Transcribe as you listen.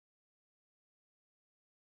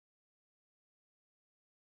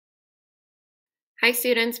Hi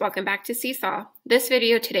students, welcome back to Seesaw. This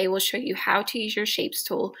video today will show you how to use your Shapes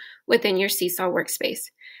tool within your Seesaw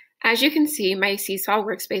workspace. As you can see, my Seesaw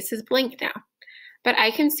workspace is blank now, but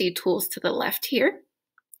I can see tools to the left here,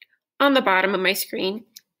 on the bottom of my screen,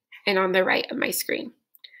 and on the right of my screen.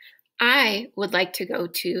 I would like to go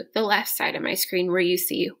to the left side of my screen where you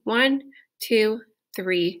see 1, 2,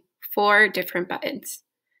 3, 4 different buttons.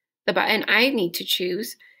 The button I need to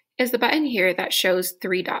choose is the button here that shows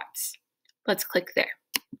 3 dots. Let's click there.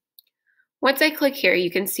 Once I click here, you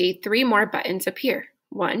can see 3 more buttons appear.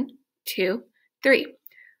 1, 2, 3.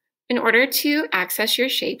 In order to access your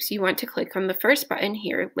shapes, you want to click on the first button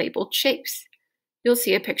here labeled Shapes. You'll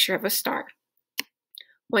see a picture of a star.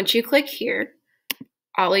 Once you click here,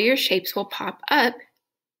 all of your shapes will pop up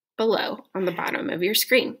below on the bottom of your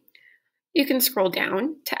screen. You can scroll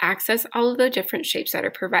down to access all of the different shapes that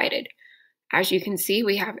are provided. As you can see,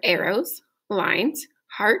 we have arrows, lines,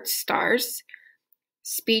 hearts, stars,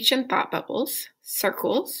 speech and thought bubbles,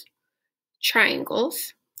 circles,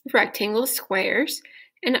 triangles, rectangles, squares,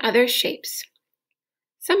 and other shapes.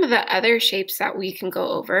 Some of the other shapes that we can go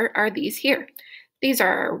over are these here. These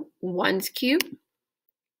are a ones cube,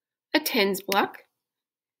 a tens block,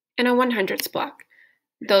 and a 100ths block.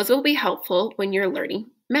 Those will be helpful when you're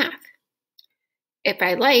learning math. If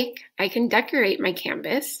I like, I can decorate my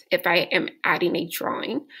canvas if I am adding a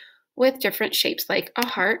drawing with different shapes like a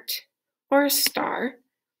heart or a star.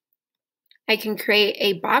 I can create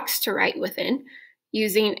a box to write within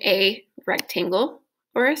using a rectangle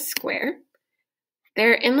or a square.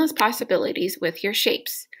 There are endless possibilities with your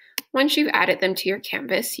shapes. Once you've added them to your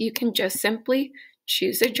canvas, you can just simply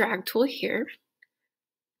choose the drag tool here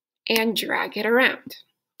and drag it around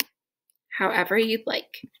however you'd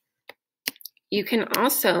like. You can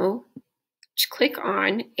also click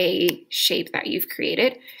on a shape that you've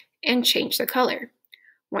created and change the color.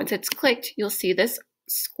 Once it's clicked, you'll see this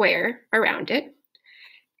square around it,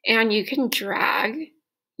 and you can drag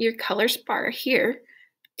your colors bar here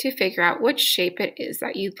to figure out which shape it is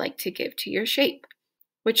that you'd like to give to your shape,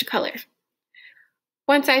 which color.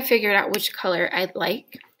 Once I figured out which color I'd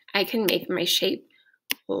like, I can make my shape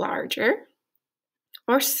larger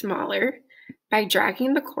or smaller by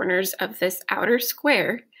dragging the corners of this outer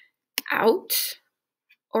square out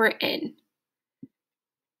or in.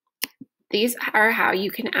 These are how you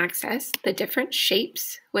can access the different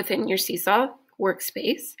shapes within your Seesaw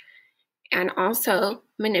workspace and also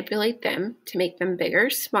manipulate them to make them bigger,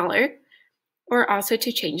 smaller, or also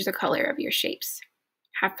to change the color of your shapes.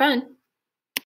 Have fun!